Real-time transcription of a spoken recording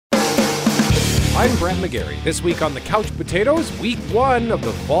I'm Brett McGarry. This week on The Couch Potatoes, week 1 of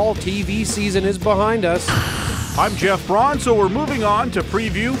the fall TV season is behind us. I'm Jeff Braun, so we're moving on to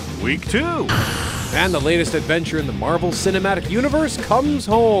preview week 2. And the latest adventure in the Marvel Cinematic Universe comes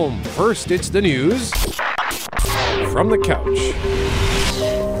home. First, it's the news from the couch.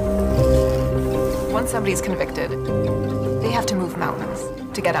 Once somebody's convicted, they have to move mountains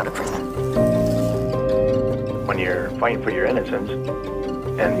to get out of prison. When you're fighting for your innocence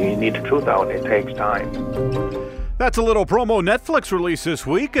and you need the truth out, it takes time. That's a little promo Netflix released this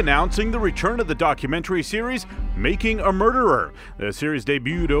week announcing the return of the documentary series Making a Murderer. The series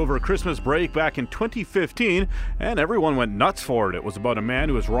debuted over Christmas break back in 2015, and everyone went nuts for it. It was about a man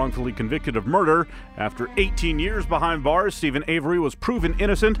who was wrongfully convicted of murder. After 18 years behind bars, Stephen Avery was proven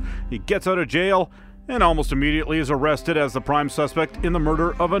innocent. He gets out of jail and almost immediately is arrested as the prime suspect in the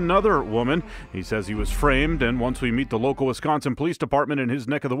murder of another woman. He says he was framed, and once we meet the local Wisconsin Police Department in his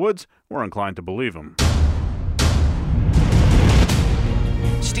neck of the woods, we're inclined to believe him.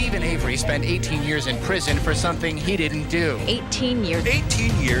 Stephen Avery spent 18 years in prison for something he didn't do. 18 years.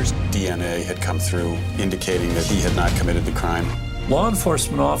 18 years. DNA had come through indicating that he had not committed the crime. Law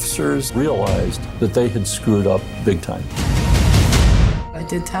enforcement officers realized that they had screwed up big time. I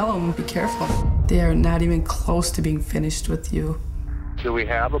did tell them, be careful. They are not even close to being finished with you. Do we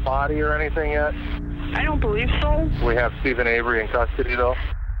have a body or anything yet? I don't believe so. We have Stephen Avery in custody, though.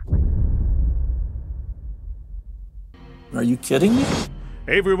 Are you kidding me?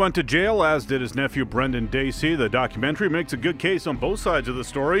 Avery went to jail, as did his nephew Brendan Dacey. The documentary makes a good case on both sides of the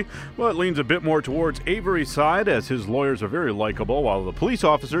story, but leans a bit more towards Avery's side, as his lawyers are very likable, while the police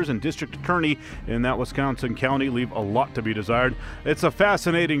officers and district attorney in that Wisconsin county leave a lot to be desired. It's a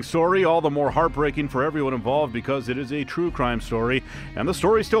fascinating story, all the more heartbreaking for everyone involved because it is a true crime story, and the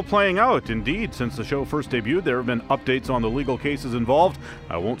story's still playing out. Indeed, since the show first debuted, there have been updates on the legal cases involved.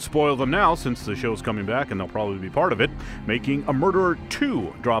 I won't spoil them now since the show's coming back and they'll probably be part of it. Making a Murderer 2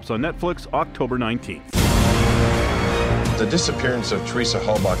 drops on Netflix October 19th. The disappearance of Teresa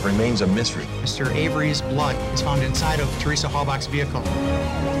Halbach remains a mystery. Mr. Avery's blood was found inside of Teresa Halbach's vehicle.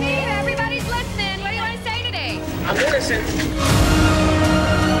 Steve, everybody's listening. What do you want to say today? I'm gonna listen.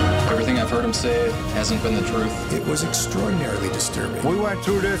 Everything I've heard him say hasn't been the truth. It was extraordinarily disturbing. We went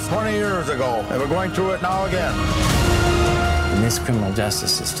through this 20 years ago, and we're going through it now again. In this criminal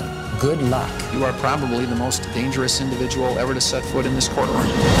justice system, good luck. You are probably the most dangerous individual ever to set foot in this courtroom.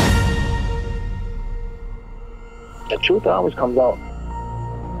 The truth always comes out.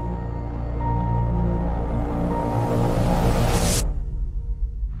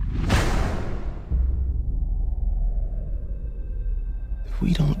 If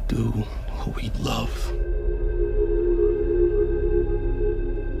we don't do what we love,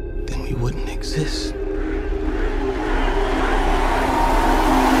 then we wouldn't exist.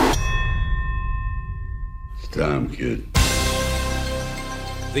 Time, kid.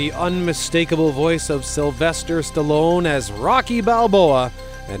 The unmistakable voice of Sylvester Stallone as Rocky Balboa,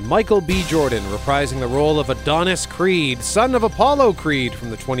 and Michael B. Jordan reprising the role of Adonis Creed, son of Apollo Creed, from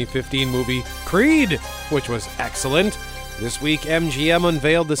the 2015 movie Creed, which was excellent. This week, MGM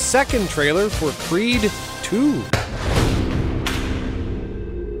unveiled the second trailer for Creed 2.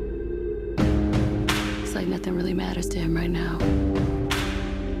 It's like nothing really matters to him right now,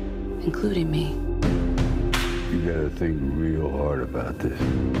 including me. You gotta think real hard about this.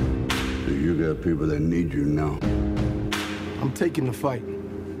 So you got people that need you now. I'm taking the fight.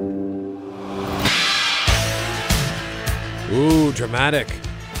 Ooh, dramatic.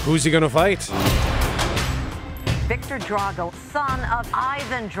 Who's he gonna fight? Victor Drago, son of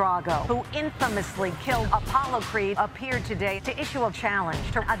Ivan Drago, who infamously killed Apollo Creed, appeared today to issue a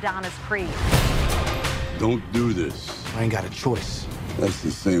challenge to Adonis Creed. Don't do this. I ain't got a choice. That's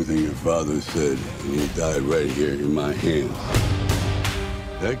the same thing your father said, and he died right here in my hands.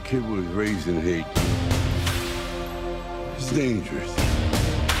 That kid was raised in hate. It's dangerous.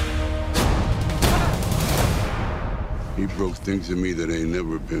 He broke things in me that ain't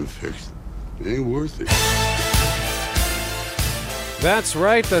never been fixed. It ain't worth it. That's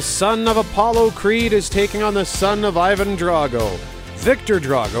right, the son of Apollo Creed is taking on the son of Ivan Drago. Victor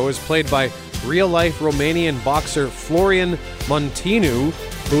Drago is played by real-life Romanian boxer Florian Munteanu,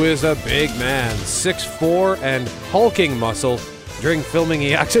 who is a big man, 6'4", and hulking muscle. During filming,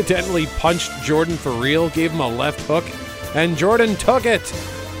 he accidentally punched Jordan for real, gave him a left hook, and Jordan took it.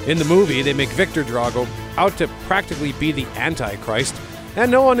 In the movie, they make Victor Drago out to practically be the Antichrist,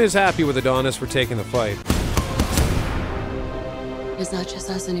 and no one is happy with Adonis for taking the fight. It's not just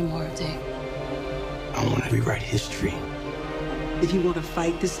us anymore, Dave. I want to rewrite history. If you want to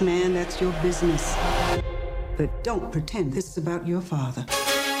fight this man, that's your business. But don't pretend this is about your father.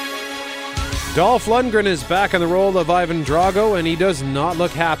 Dolph Lundgren is back in the role of Ivan Drago, and he does not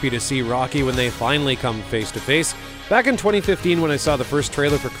look happy to see Rocky when they finally come face to face. Back in 2015, when I saw the first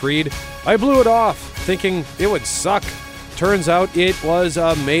trailer for Creed, I blew it off, thinking it would suck. Turns out it was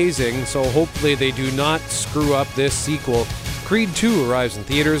amazing, so hopefully they do not screw up this sequel. Creed 2 arrives in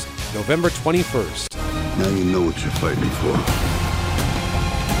theaters November 21st. Now you know what you're fighting for.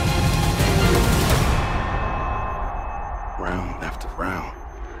 Round after round,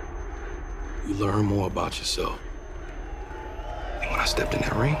 you learn more about yourself. And when I stepped in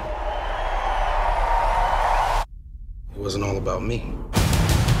that ring, it wasn't all about me.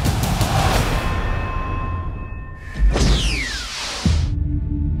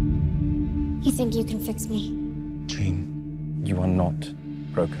 You think you can fix me? Jean, you are not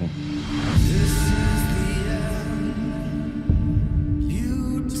broken.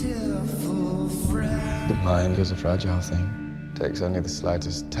 The mind is a fragile thing. Takes only the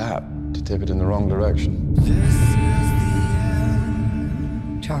slightest tap to tip it in the wrong direction.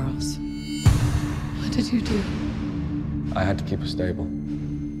 Charles, what did you do? I had to keep her stable.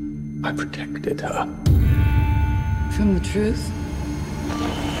 I protected her. From the truth?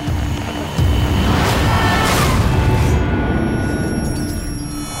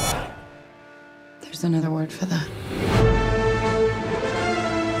 There's another word for that.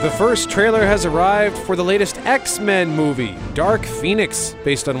 The first trailer has arrived for the latest X-Men movie, Dark Phoenix.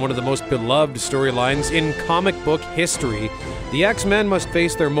 Based on one of the most beloved storylines in comic book history, the X-Men must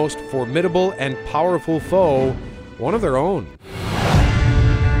face their most formidable and powerful foe, one of their own.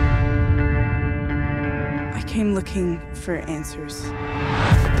 I came looking for answers.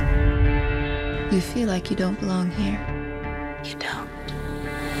 You feel like you don't belong here. You don't.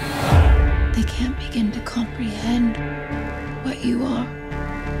 They can't begin to comprehend what you are.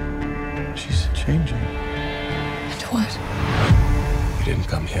 She's changing. And what? You didn't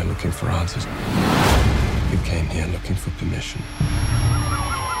come here looking for answers. You came here looking for permission.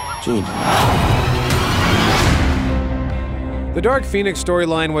 Jean. The Dark Phoenix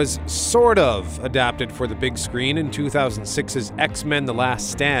storyline was sort of adapted for the big screen in 2006's X-Men The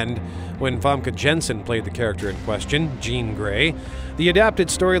Last Stand, when Famke Janssen played the character in question, Jean Grey. The adapted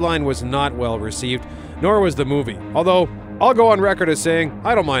storyline was not well received, nor was the movie, although I'll go on record as saying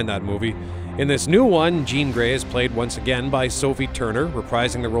I don't mind that movie. In this new one, Jean Grey is played once again by Sophie Turner,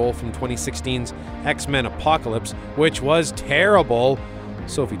 reprising the role from 2016's X-Men Apocalypse, which was terrible.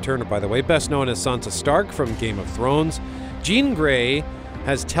 Sophie Turner, by the way, best known as Sansa Stark from Game of Thrones. Jean Grey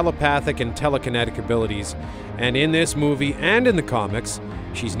has telepathic and telekinetic abilities, and in this movie and in the comics,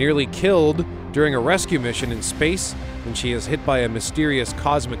 she's nearly killed during a rescue mission in space when she is hit by a mysterious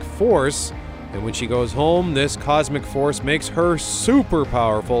cosmic force, and when she goes home, this cosmic force makes her super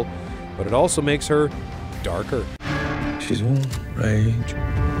powerful, but it also makes her darker. She's all rage,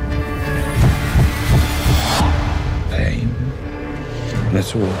 pain, and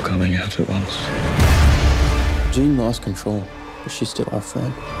it's all coming out at once. Jean lost control, but she's still our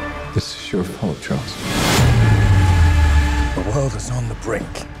friend. This is your fault, Charles. The world is on the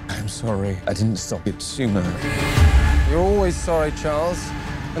brink. I'm sorry I didn't stop it sooner. You're always sorry, Charles,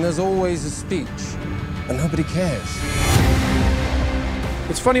 and there's always a speech, and nobody cares.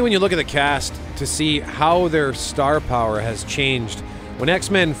 It's funny when you look at the cast to see how their star power has changed. When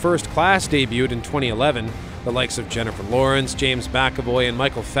X-Men First Class debuted in 2011, the likes of Jennifer Lawrence, James McAvoy, and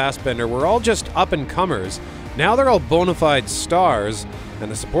Michael Fassbender were all just up-and-comers. Now they're all bona fide stars,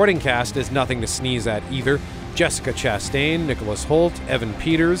 and the supporting cast is nothing to sneeze at either. Jessica Chastain, Nicholas Hoult, Evan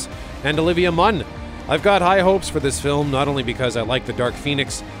Peters, and Olivia Munn. I've got high hopes for this film, not only because I like the Dark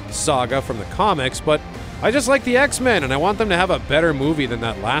Phoenix saga from the comics, but I just like the X-Men, and I want them to have a better movie than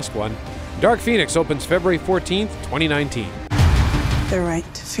that last one. Dark Phoenix opens February 14th, 2019. They're right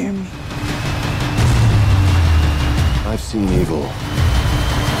to fear me. I've seen evil.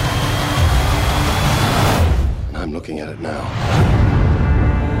 And I'm looking at it now.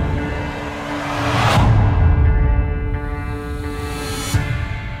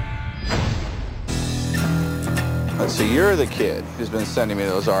 So you're the kid who's been sending me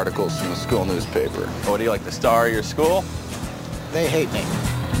those articles from the school newspaper. What, do you like the star of your school? They hate me.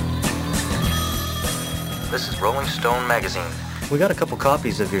 This is Rolling Stone magazine. We got a couple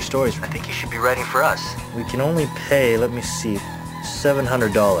copies of your stories. I think you should be writing for us. We can only pay, let me see,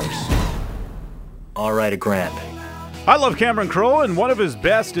 $700. I'll write $1,000. I love Cameron Crowe, and one of his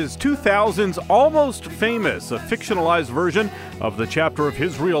best is 2000's Almost Famous, a fictionalized version of the chapter of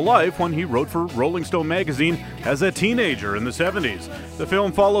his real life when he wrote for Rolling Stone magazine as a teenager in the 70s. The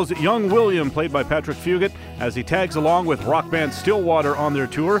film follows young William, played by Patrick Fugit, as he tags along with rock band Stillwater on their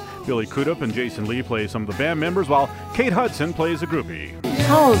tour. Billy Crudup and Jason Lee play some of the band members, while Kate Hudson plays a groupie.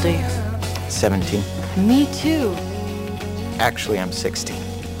 How old are you? 17. Me too. Actually, I'm 16.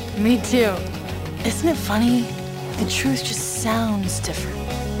 Me too. Isn't it funny? The truth just sounds different.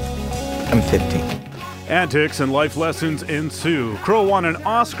 I'm 15. Antics and life lessons ensue. Crowe won an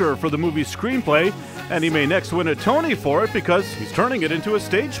Oscar for the movie's screenplay, and he may next win a Tony for it because he's turning it into a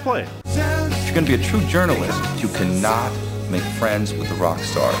stage play. If you're going to be a true journalist, you cannot make friends with the rock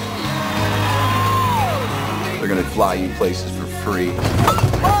star. They're going to fly you places for free.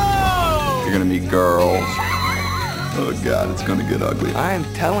 You're going to meet girls. Oh, God, it's going to get ugly. I am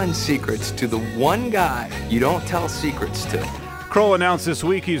telling secrets to the one guy you don't tell secrets to. Crowe announced this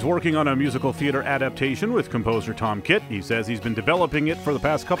week he's working on a musical theater adaptation with composer Tom Kitt. He says he's been developing it for the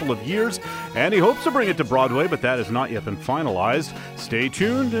past couple of years, and he hopes to bring it to Broadway, but that has not yet been finalized. Stay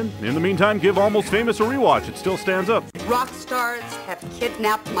tuned, and in the meantime, give Almost Famous a rewatch. It still stands up. Rock stars have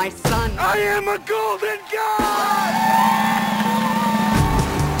kidnapped my son. I am a golden god!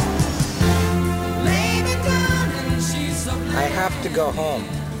 I have to go home.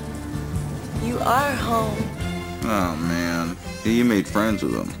 You are home. Oh, man. You made friends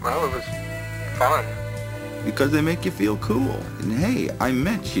with them. Well, it was fun. Because they make you feel cool. And hey, I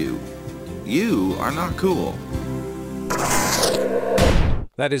met you. You are not cool.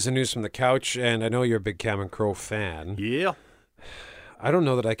 That is the news from the couch, and I know you're a big Cameron Crowe fan. Yeah. I don't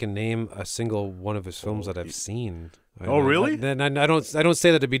know that I can name a single one of his films that I've seen. Oh, really? I don't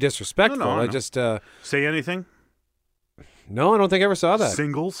say that to be disrespectful. No. I just say anything. No, I don't think I ever saw that.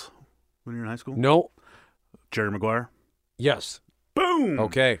 Singles when you were in high school? No. Jerry Maguire? Yes. Boom!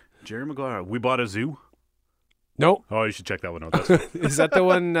 Okay. Jerry Maguire. We Bought a Zoo? No. Oh, you should check that one out. That's Is that the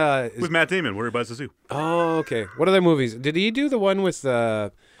one? with Matt Damon, where he buys a zoo. Oh, okay. What other movies? Did he do the one with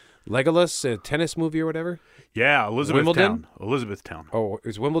Legolas, a tennis movie or whatever? Yeah, Wimbledon? Elizabethtown. Oh,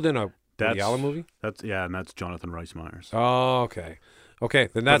 is Wimbledon a Woody Allen movie? And that's Jonathan Rhys Meyers. Oh, okay. Okay,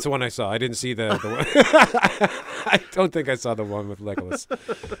 then that's the one I saw. I didn't see the one. I don't think I saw the one with Legolas.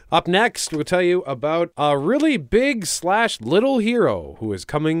 Up next, we'll tell you about a really big / little hero who is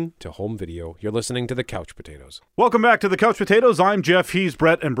coming to home video. You're listening to The Couch Potatoes. Welcome back to The Couch Potatoes. I'm Jeff. He's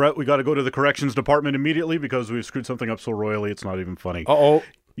Brett. And Brett, we got to go to the corrections department immediately because we've screwed something up so royally it's not even funny. Uh-oh.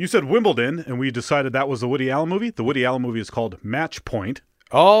 You said Wimbledon, and we decided that was the Woody Allen movie. The Woody Allen movie is called Match Point.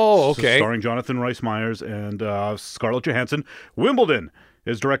 Oh, okay. Starring Jonathan Rhys Meyers and Scarlett Johansson. Wimbledon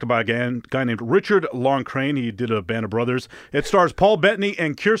is directed by a guy named Richard Loncraine. He did a Band of Brothers. It stars Paul Bettany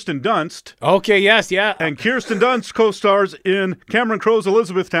and Kirsten Dunst. Okay, yes, yeah. And Kirsten Dunst co-stars in Cameron Crowe's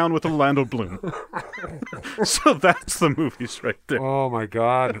Elizabethtown with Orlando Bloom. So that's the movies right there. Oh, my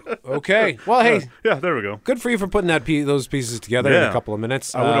God. Okay. Well, hey. Yeah, there we go. Good for you for putting those pieces together in a couple of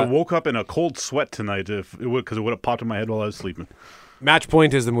minutes. I would have woke up in a cold sweat tonight because it would have popped in my head while I was sleeping. Match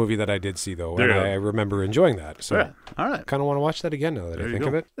Point is the movie that I did see, though, and I remember enjoying that. So yeah. All right. Kind of want to watch that again now that I think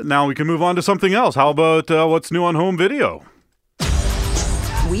of it. Now we can move on to something else. How about what's new on home video?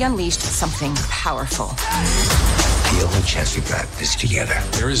 We unleashed something powerful. The only chance we've got is together.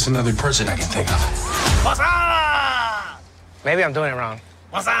 There is another person I can think of. What's up? Maybe I'm doing it wrong.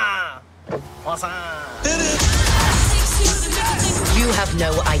 What's up? What's up? You have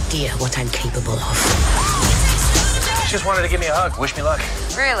no idea what I'm capable of. She just wanted to give me a hug. Wish me luck.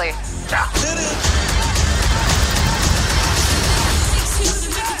 Really? Yeah.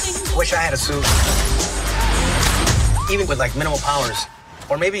 Wish I had a suit. Even with like minimal powers.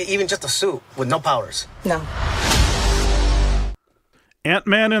 Or maybe even just a suit with no powers. No.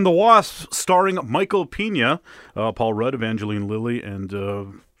 Ant-Man and the Wasp, starring Michael Pena, Paul Rudd, Evangeline Lilly,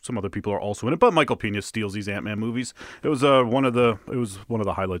 and some other people are also in it. But Michael Pena steals these Ant-Man movies. It was one of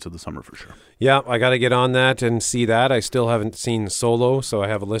the highlights of the summer for sure. Yeah, I got to get on that and see that. I still haven't seen Solo, so I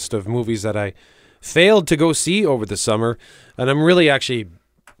have a list of movies that I failed to go see over the summer, and I'm really actually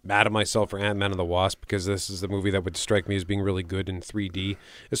mad at myself for Ant-Man and the Wasp because this is the movie that would strike me as being really good in 3D,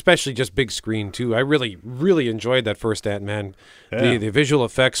 especially just big screen too. I really, really enjoyed that first Ant-Man. Yeah. The visual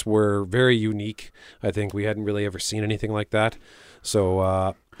effects were very unique. I think we hadn't really ever seen anything like that.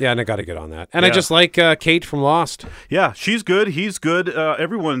 So, yeah, and I got to get on that. And I just like Kate from Lost. Yeah, she's good. He's good.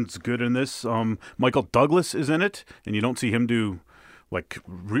 Everyone's good in this. Michael Douglas is in it, and you don't see him do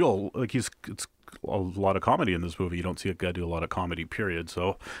it's a lot of comedy in this movie. You don't see a guy do a lot of comedy, period.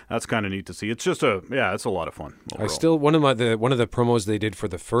 So that's kind of neat to see. It's just it's a lot of fun. Overall. I still one of the promos they did for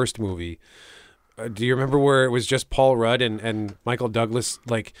the first movie. Do you remember where it was just Paul Rudd and Michael Douglas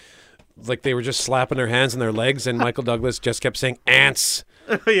like they were just slapping their hands and their legs, and Michael Douglas just kept saying ants.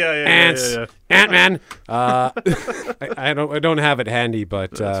 Ants. Yeah. Ant-Man. I don't have it handy,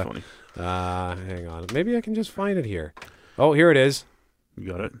 but that's funny. Hang on. Maybe I can just find it here. Oh, here it is. You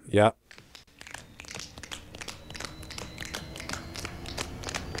got it? Yeah.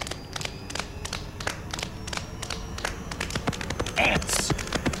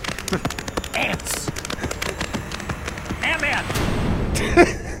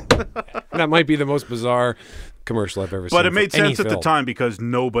 That might be the most bizarre commercial I've ever seen. But it made for any sense at the film. time because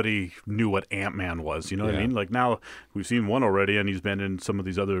nobody knew what Ant-Man was. You know what I Yeah. mean? Like now we've seen one already, and he's been in some of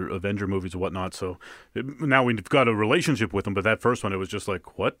these other Avenger movies and whatnot. So now we've got a relationship with him. But that first one, it was just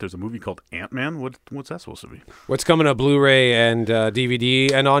like, what? There's a movie called Ant-Man? What's that supposed to be? What's coming to Blu-ray and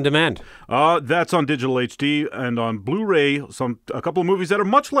DVD and on demand? That's on digital HD and on Blu-ray. A couple of movies that are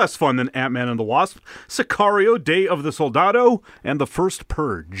much less fun than Ant-Man and the Wasp: Sicario, Day of the Soldado, and The First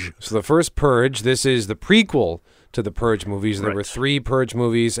Purge. So The First Purge, this is the prequel to the Purge movies. There Right. were 3 Purge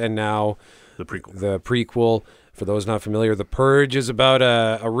movies, and now the prequel. The prequel. For those not familiar, The Purge is about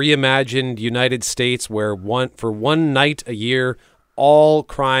a reimagined United States where for one night a year, all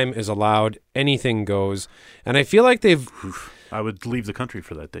crime is allowed, anything goes. And I feel like they've... I would leave the country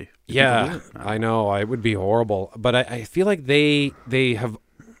for that day. Yeah, I know. It would be horrible. But I feel like they have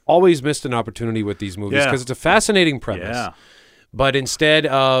always missed an opportunity with these movies because it's a fascinating premise. Yeah. But instead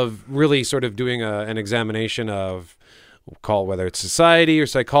of really sort of doing an examination of, call it whether it's society or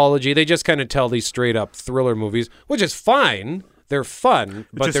psychology, they just kind of tell these straight up thriller movies, which is fine. They're fun,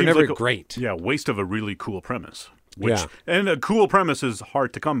 but they're never great. Yeah, waste of a really cool premise. Yeah. And a cool premise is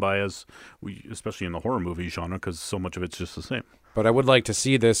hard to come by, especially in the horror movie genre, because so much of it's just the same. But I would like to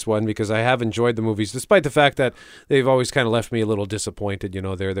see this one because I have enjoyed the movies, despite the fact that they've always kind of left me a little disappointed. You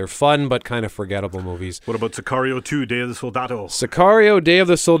know, they're fun but kind of forgettable movies. What about Sicario 2, Day of the Soldado? Sicario, Day of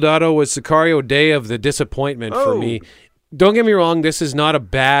the Soldado was Sicario, Day of the Disappointment for me. Don't get me wrong, this is not a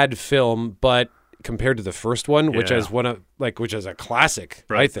bad film, but compared to the first one, which is which is a classic,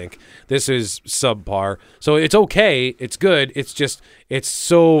 I think, this is subpar. So it's okay, it's good. It's just it's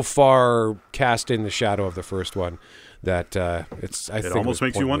so far cast in the shadow of the first one that I think it almost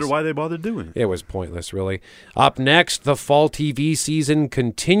makes you wonder why they bothered doing it. It was pointless, really. Up next, the fall TV season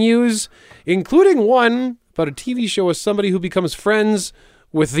continues, including one about a TV show with somebody who becomes friends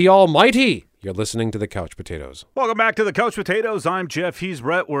with the Almighty. You're listening to The Couch Potatoes. Welcome back to The Couch Potatoes. I'm Jeff. He's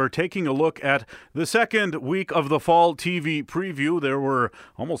Brett. We're taking a look at the second week of the fall TV preview. There were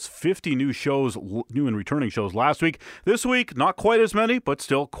almost 50 new and returning shows last week. This week, not quite as many, but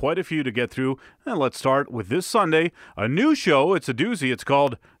still quite a few to get through. And let's start with this Sunday, a new show. It's a doozy. It's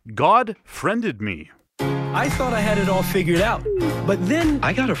called God Friended Me. I thought I had it all figured out, but then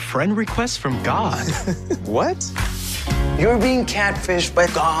I got a friend request from God. What? You're being catfished by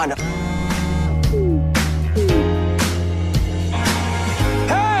God.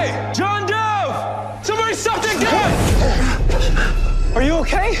 Hey, John Doe! Somebody stop that gun! Are you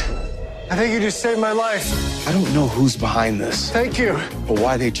okay? I think you just saved my life. I don't know who's behind this Thank you. or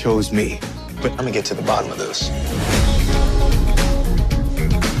why they chose me. But I'm gonna get to the bottom of this.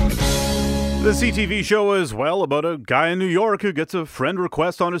 The CTV show is, well, about a guy in New York who gets a friend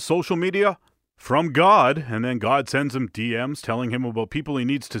request on his social media from God, and then God sends him DMs telling him about people he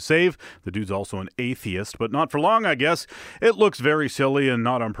needs to save. The dude's also an atheist, but not for long, I guess. It looks very silly and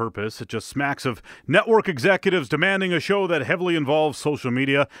not on purpose. It just smacks of network executives demanding a show that heavily involves social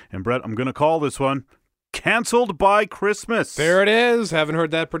media. And Brett, I'm going to call this one Canceled by Christmas. There it is. Haven't heard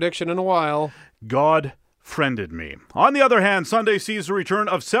that prediction in a while. God Friended Me. On the other hand, Sunday sees the return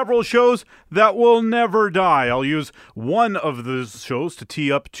of several shows that will never die. I'll use one of those shows to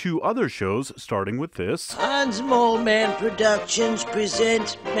tee up 2 other shows, starting with this. Hans Moleman Productions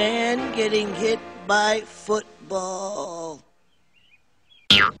present Man Getting Hit by Football.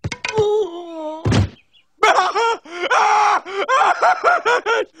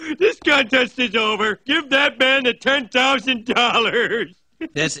 This contest is over. Give that man the $10,000.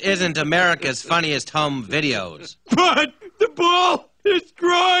 This isn't America's Funniest Home Videos. But the ball is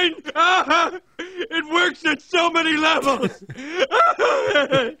groin. It works at so many levels.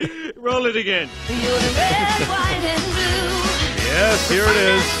 Roll it again. Yes, here it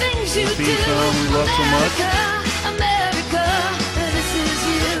is. The theme song we love so much.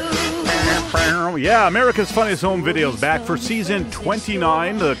 Yeah, America's Funniest Home Videos back for season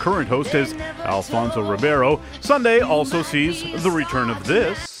 29. The current host is Alfonso Ribeiro. Sunday also sees the return of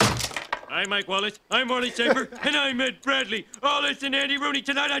this. I'm Mike Wallace. I'm Marley Saber. And I'm Ed Bradley. All this and Andy Rooney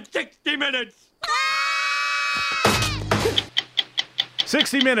tonight on 60 Minutes.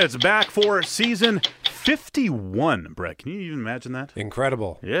 60 Minutes back for season 51, Brett. Can you even imagine that?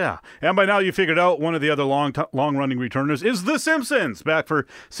 Incredible. Yeah. And by now you figured out one of the other long-running returners is The Simpsons, back for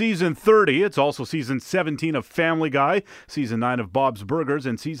season 30. It's also season 17 of Family Guy, season 9 of Bob's Burgers,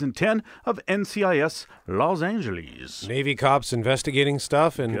 and season 10 of NCIS Los Angeles. Navy cops investigating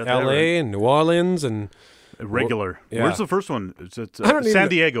stuff in Got that L.A. right. and New Orleans and... Regular. Yeah. Where's the first one? It's I don't even San know.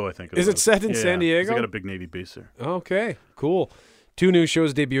 Diego, I think. Is it set in San Diego? They got a big Navy base there. Okay, cool. 2 new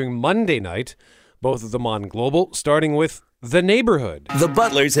shows debuting Monday night. both of them on Global, starting with The Neighborhood. The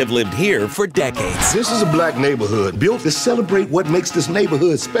Butlers have lived here for decades. This is a black neighborhood built to celebrate what makes this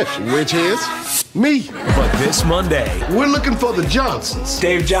neighborhood special, which is me. But this Monday, we're looking for the Johnsons.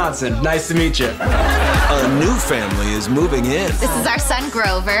 Dave Johnson, nice to meet you. A new family is moving in. This is our son,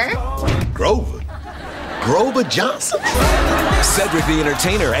 Grover. Grover? Grover Johnson? Cedric the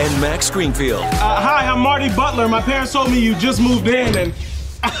Entertainer and Max Greenfield. Hi, I'm Marty Butler. My parents told me you just moved in and...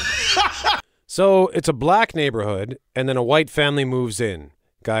 So it's a black neighborhood, and then a white family moves in.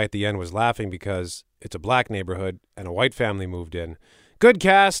 Guy at the end was laughing because it's a black neighborhood and a white family moved in. Good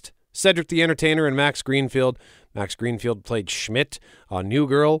cast. Cedric the Entertainer and Max Greenfield. Max Greenfield played Schmidt on New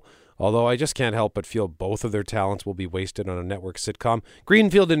Girl, although I just can't help but feel both of their talents will be wasted on a network sitcom.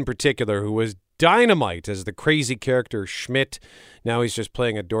 Greenfield in particular, who was dynamite as the crazy character Schmidt. Now he's just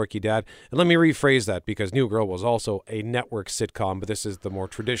playing a dorky dad. And let me rephrase that, because New Girl was also a network sitcom, but this is the more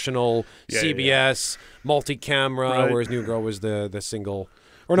traditional CBS multi-camera, whereas New Girl was the single,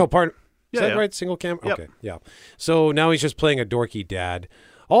 or no, part. Is that right? Single camera? Yep. Okay, yeah. So now he's just playing a dorky dad.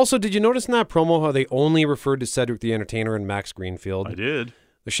 Also, did you notice in that promo how they only referred to Cedric the Entertainer and Max Greenfield? I did.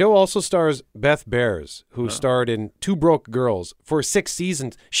 The show also stars Beth Bears, who starred in Two Broke Girls for 6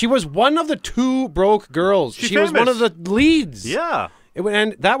 seasons. She was one of the two broke girls. She was one of the leads. Yeah.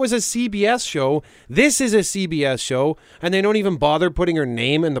 And that was a CBS show. This is a CBS show, and they don't even bother putting her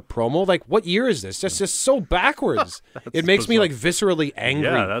name in the promo. Like, what year is this? That's just so backwards. It makes me like viscerally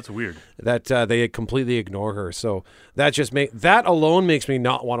angry. Yeah, that's weird. That they completely ignore her. So that alone makes me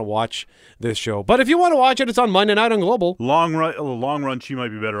not want to watch this show. But if you want to watch it, it's on Monday night on Global. Long run, she might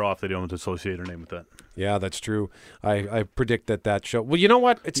be better off. They don't associate her name with that. Yeah, that's true. I predict that show. Well, you know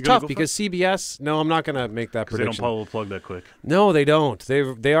what? It's tough because CBS. No, I'm not going to make that prediction. They don't plug that quick. No, they don't.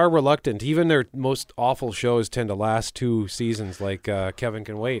 They are reluctant. Even their most awful shows tend to last 2 seasons, like Kevin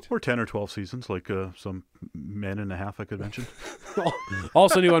Can Wait, or 10 or 12 seasons, like some Men in a Half I could mention.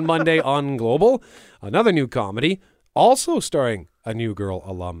 Also new on Monday on Global, another new comedy, also starring a New Girl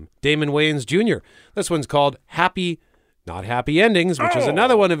alum, Damon Wayans Jr. This one's called Happy, Not Happy Endings, which is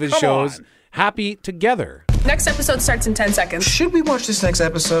another one of his shows. Happy Together. Next episode starts in 10 seconds. Should we watch this next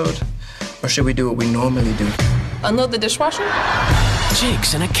episode? Or should we do what we normally do? Unload the dishwasher?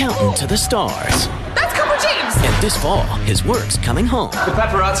 Jake's an accountant to the stars. That's Cooper James! And this fall, his work's coming home. The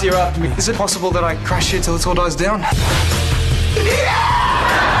paparazzi are after me. Is it possible that I crash here till it all dies down?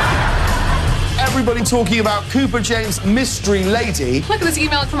 Everybody talking about Cooper James' mystery lady. Look at this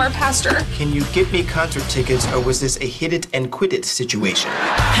email from our pastor. Can you get me concert tickets, or was this a hit it and quit it situation?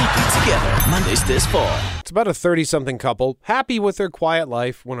 Happy Together, Mondays this fall. It's about a 30-something couple happy with their quiet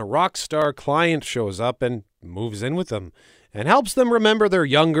life when a rock star client shows up and moves in with them and helps them remember their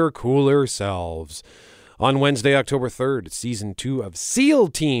younger, cooler selves. On Wednesday, October 3rd, Season 2 of SEAL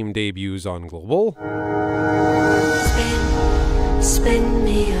Team debuts on Global. Spin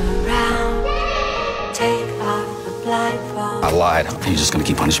me around. Take off the blindfold. I lied. Are you just going to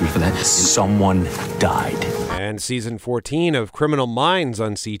keep punishing me for that? Someone died. And Season 14 of Criminal Minds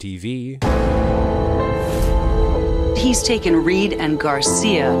on CTV. He's taken Reed and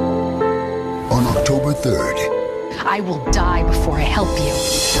Garcia. On October 3rd. I will die before I help you.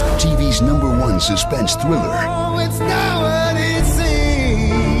 TV's #1 suspense thriller. Oh, it's not what it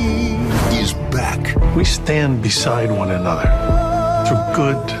seems. Is back. We stand beside one another. Through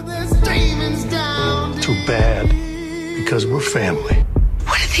good. Through bad. Because we're family.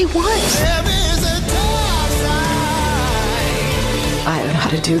 What do they want? I don't know how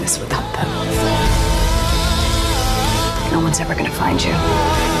to do this without them. No one's ever gonna find you.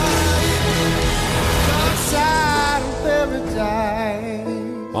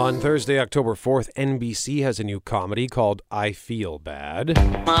 On Thursday, October 4th, NBC has a new comedy called I Feel Bad.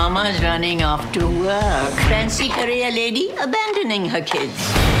 Mama's running off to work. Fancy career lady abandoning her kids.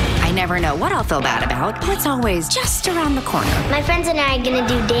 I never know what I'll feel bad about. It's always just around the corner. My friends and I are gonna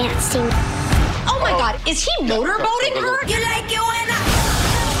do dancing. Oh my God, is he motorboating her? You like you in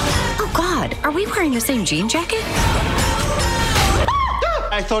Oh God, are we wearing the same jean jacket?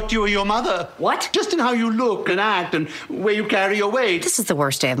 I thought you were your mother. What? Just in how you look and act and where you carry your weight. This is the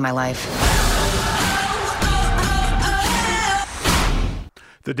worst day of my life.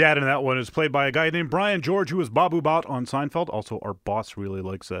 The dad in that one is played by a guy named Brian George, who was Babu Bhatt on Seinfeld. Also, our boss really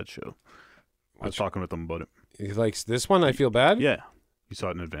likes that show. I was talking with him about it. He likes this one, I Feel Bad? Yeah. He saw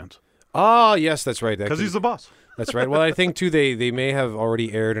it in advance. Oh, yes, that's right. Because he's the boss. That's right. Well, I think, too, they may have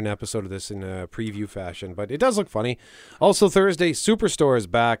already aired an episode of this in a preview fashion, but it does look funny. Also, Thursday, Superstore is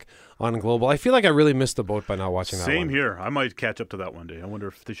back on Global. I feel like I really missed the boat by not watching that one. Same here. I might catch up to that one day. I wonder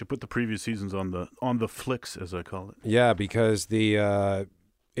if they should put the previous seasons on the flicks, as I call it. Yeah, because the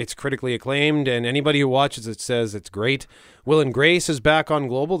It's critically acclaimed, and anybody who watches it says it's great. Will and Grace is back on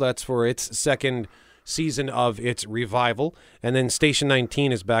Global. That's for its second season of its revival. And then Station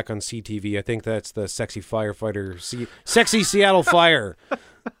 19 is back on CTV. I think that's the Sexy Firefighter, Sexy Seattle Fire.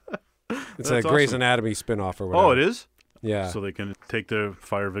 It's a Grey's Anatomy spinoff or whatever. Oh, it is? Yeah. So they can take the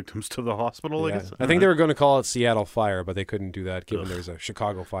fire victims to the hospital, I guess? I think they were going to call it Seattle Fire, but they couldn't do that given there's a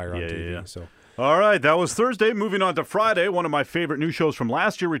Chicago Fire on TV. Yeah. So. All right, that was Thursday. Moving on to Friday, one of my favorite new shows from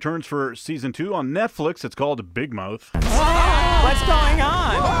last year returns for season 2 on Netflix. It's called Big Mouth. What's going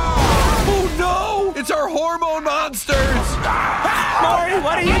on? Oh no! It's our hormone monsters! Maury,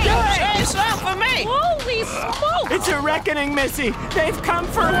 what are you doing? It's not for me! Holy smoke! It's a reckoning, Missy. They've come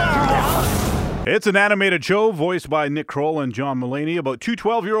for us. It's an animated show voiced by Nick Kroll and John Mulaney about two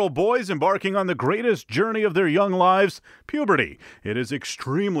 12-year-old boys embarking on the greatest journey of their young lives, puberty. It is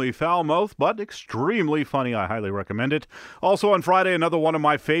extremely foul-mouthed, but extremely funny. I highly recommend it. Also on Friday, another one of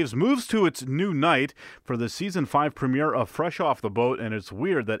my faves moves to its new night for the Season 5 premiere of Fresh Off the Boat, and it's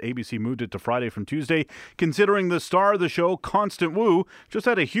weird that ABC moved it to Friday from Tuesday, considering the star of the show, Constant Wu, just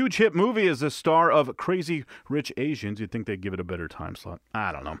had a huge hit movie as the star of Crazy Rich Asians. You'd think they'd give it a better time slot.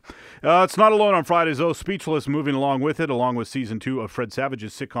 I don't know. It's not alone on Fridays, though. Speechless moving along with it, along with Season 2 of Fred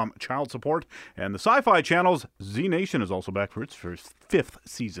Savage's sitcom Child Support. And the Sci-Fi Channel's Z Nation is also back for its fifth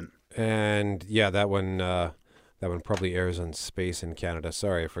season. And yeah, that one probably airs on Space in Canada.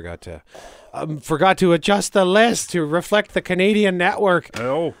 Sorry, I forgot to adjust the list to reflect the Canadian network.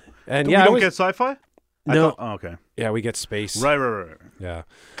 Oh, and we don't get Sci-Fi? No. Okay. Yeah, we get Space. Right. Yeah.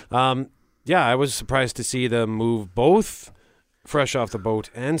 I was surprised to see them move both Fresh Off the Boat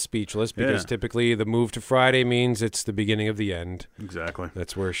and Speechless, because typically the move to Friday means it's the beginning of the end. Exactly.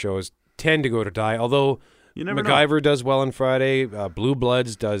 That's where shows tend to go to die. Although you never MacGyver does well on Friday, Blue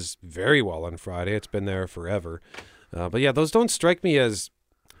Bloods does very well on Friday. It's been there forever. But yeah, those don't strike me as,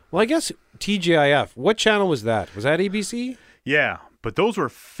 well, I guess TGIF. What channel was that? Was that ABC? Yeah, but those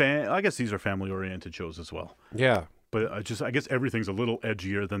were I guess these are family-oriented shows as well. Yeah. But I guess everything's a little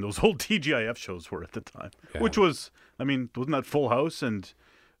edgier than those old TGIF shows were at the time. Yeah. Which was, wasn't that Full House and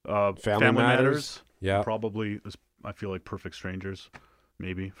Family Matters? Yeah. Probably, I feel like Perfect Strangers,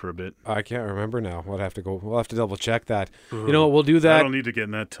 maybe, for a bit. I can't remember now. We'll have to double check that. You know what, we'll do that. I don't need to get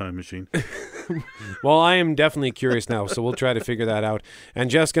in that time machine. Well, I am definitely curious now, so we'll try to figure that out. And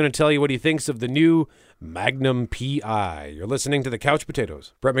Jeff's going to tell you what he thinks of the new Magnum P.I. You're listening to The Couch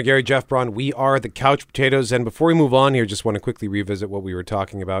Potatoes. Brett McGarry, Jeff Braun, we are The Couch Potatoes. And before we move on here, just want to quickly revisit what we were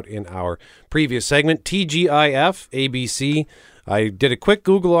talking about in our previous segment. TGIF, ABC. I did a quick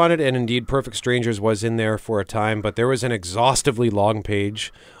Google on it, and indeed Perfect Strangers was in there for a time, but there was an exhaustively long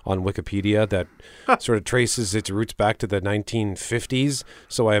page on Wikipedia that sort of traces its roots back to the 1950s,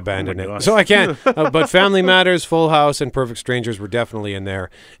 so I abandoned it. So I can't. But Family Matters, Full House, and Perfect Strangers were definitely in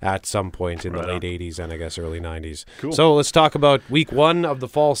there at some point in the late 80s and I guess early 90s. Cool. So let's talk about week 1 of the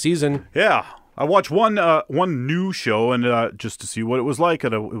fall season. Yeah. I watched one new show and just to see what it was like,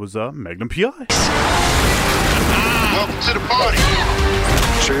 and it was Magnum P.I. Welcome to the party.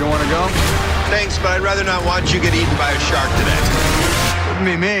 Sure you don't want to go? Thanks, but I'd rather not watch you get eaten by a shark today. Wouldn't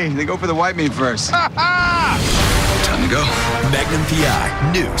be me. They go for the white meat first. Time to go. Magnum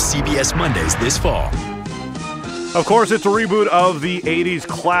P.I. New CBS Mondays this fall. Of course, it's a reboot of the 80s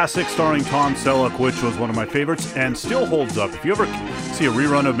classic starring Tom Selleck, which was one of my favorites and still holds up. If you ever see a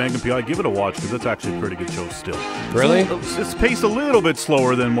rerun of Magnum P.I., give it a watch, because it's actually a pretty good show still. Really? It's paced a little bit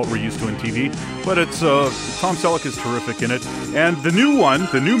slower than what we're used to in TV, but it's Tom Selleck is terrific in it. And the new one,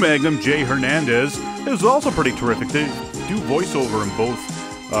 the new Magnum, Jay Hernandez, is also pretty terrific. They do voiceover in both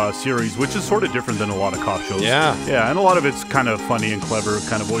series, which is sort of different than a lot of cop shows. Yeah, and a lot of it's kind of funny and clever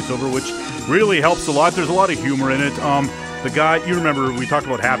kind of voiceover, which really helps a lot. There's a lot of humor in it. The guy, you remember, we talked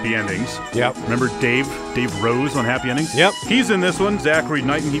about Happy Endings. Yep. Remember Dave Rose on Happy Endings? Yep. He's in this one. Zachary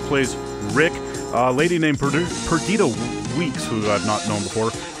Knighton, he plays Rick. A lady named Perdita Weeks, who I've not known before,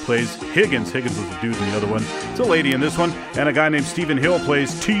 plays Higgins. Higgins was the dude in the other one. It's a lady in this one. And a guy named Stephen Hill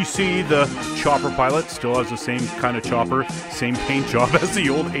plays TC, the chopper pilot. Still has the same kind of chopper, same paint job as the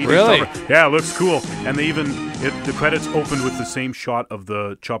old 80s chopper. Yeah, it looks cool. And they the credits opened with the same shot of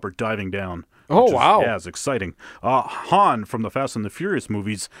the chopper diving down. Oh, wow. Yeah, it's exciting. Han from the Fast and the Furious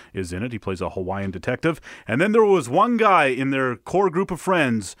movies is in it. He plays a Hawaiian detective. And then there was one guy in their core group of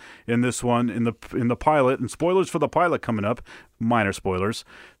friends in this one, in the pilot. And spoilers for the pilot coming up. Minor spoilers.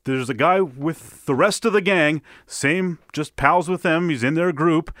 There's a guy with the rest of the gang, same, just pals with them. He's in their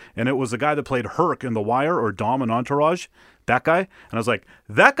group. And it was the guy that played Herc in The Wire or Dom in Entourage. That guy. And I was like,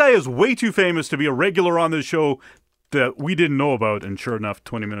 that guy is way too famous to be a regular on this show. that we didn't know about, and sure enough,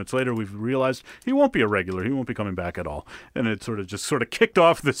 20 minutes later, we've realized he won't be a regular. He won't be coming back at all. And it sort of kicked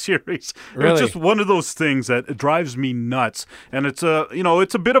off the series. Really? It's just one of those things that drives me nuts. And it's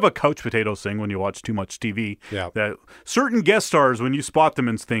it's a bit of a couch potatoes thing when you watch too much TV. Yeah. That certain guest stars, when you spot them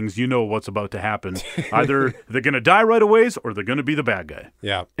in things, you know what's about to happen. Either they're going to die right away, or they're going to be the bad guy.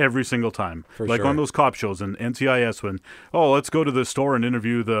 Yeah. Every single time. For like sure. on those cop shows and NCIS when, let's go to the store and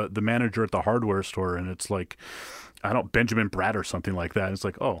interview the manager at the hardware store, and it's like, I don't, Benjamin Bratt or something like that. It's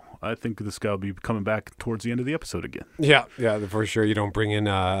like, I think this guy will be coming back towards the end of the episode again. Yeah, for sure. You don't bring in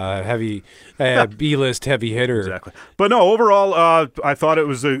a heavy B-list heavy hitter. Exactly. But no, overall, I thought it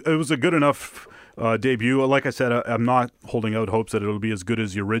was a good enough debut. Like I said, I'm not holding out hopes that it'll be as good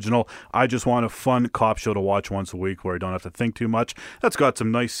as the original. I just want a fun cop show to watch once a week where I don't have to think too much. That's got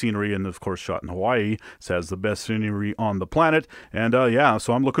some nice scenery and, of course, shot in Hawaii. It has the best scenery on the planet. And,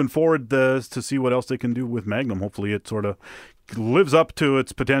 so I'm looking forward to see what else they can do with Magnum. Hopefully it sort of lives up to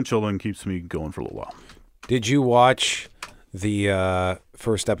its potential and keeps me going for a little while. Did you watch the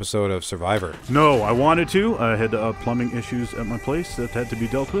first episode of Survivor? No, I wanted to. I had plumbing issues at my place that had to be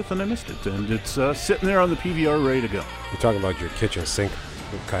dealt with, and I missed it. And it's sitting there on the PVR ready to go. You're talking about your kitchen sink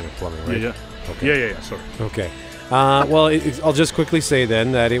kind of plumbing, right? Yeah. Okay. Yeah, sorry. Okay. I'll just quickly say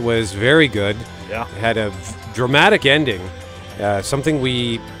then that it was very good. Yeah. It had a dramatic ending, something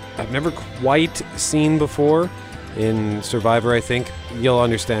I've never quite seen before in Survivor, I think. You'll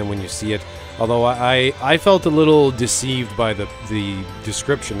understand when you see it. Although I felt a little deceived by the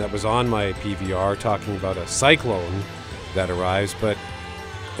description that was on my PVR talking about a cyclone that arrives. But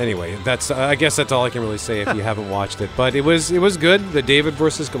anyway, I guess that's all I can really say if you haven't watched it. But it was good. The David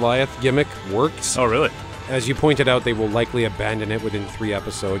versus Goliath gimmick works. Oh, really? As you pointed out, they will likely abandon it within 3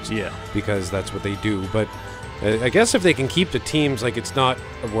 episodes. Yeah. Because that's what they do. But I guess if they can keep the teams, like it's not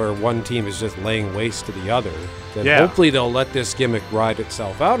where one team is just laying waste to the other, then hopefully they'll let this gimmick ride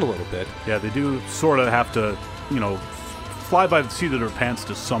itself out a little bit. Yeah, they do sort of have to, fly by the seat of their pants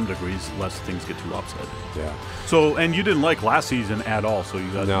to some degrees, lest things get too lopsided. Yeah. So, and you didn't like last season at all, so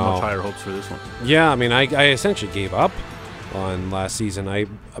you got much higher hopes for this one. Yeah, I mean, I essentially gave up on last season. I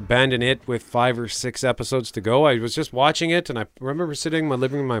abandoned it with 5 or 6 episodes to go. I was just watching it, and I remember sitting in my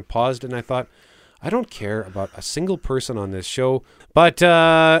living room, I paused, and I thought, I don't care about a single person on this show. But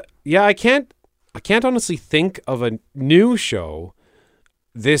I can't honestly think of a new show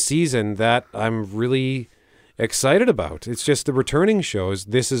this season that I'm really excited about. It's just the returning shows.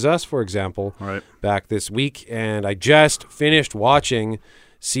 This Is Us, for example, back this week, and I just finished watching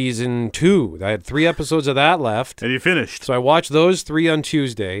season 2. I had 3 episodes of that left. And you finished. So I watched those 3 on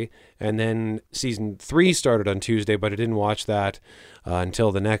Tuesday, and then season 3 started on Tuesday, but I didn't watch that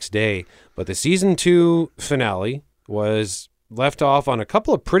until the next day. But the season 2 finale was left off on a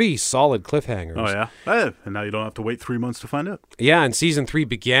couple of pretty solid cliffhangers. Oh, yeah? And now you don't have to wait 3 months to find out. Yeah, and season 3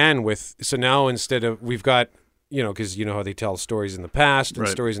 began with, so now instead of, we've got, because you know how they tell stories in the past and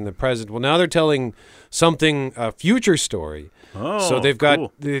stories in the present. Well, now they're telling something, a future story. Oh, so they've got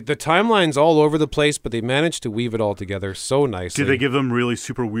cool. the timelines all over the place, but they managed to weave it all together so nicely. Did they give them really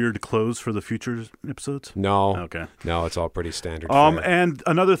super weird clothes for the future episodes? No. Okay. No, it's all pretty standard. And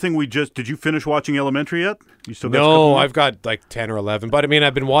another thing did you finish watching Elementary yet? You still got No, I've got like 10 or 11, but I mean,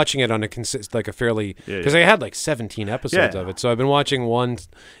 I've been watching it on a fairly, because I had like 17 episodes of it. So I've been watching one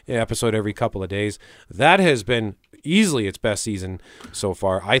episode every couple of days. That has been easily its best season so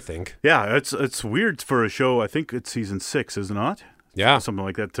far, I think. Yeah, it's weird for a show. I think it's season 6, is it not? Yeah. Something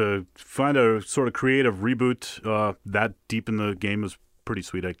like that. To find a sort of creative reboot that deep in the game is pretty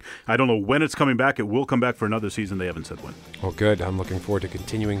sweet. I don't know when it's coming back. It will come back for another season. They haven't said when. Oh, good. I'm looking forward to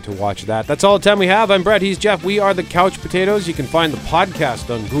continuing to watch that. That's all the time we have. I'm Brett. He's Jeff. We are the Couch Potatoes. You can find the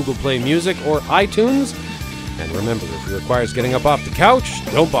podcast on Google Play Music or iTunes. And remember, if it requires getting up off the couch,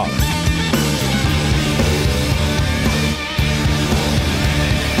 don't bother.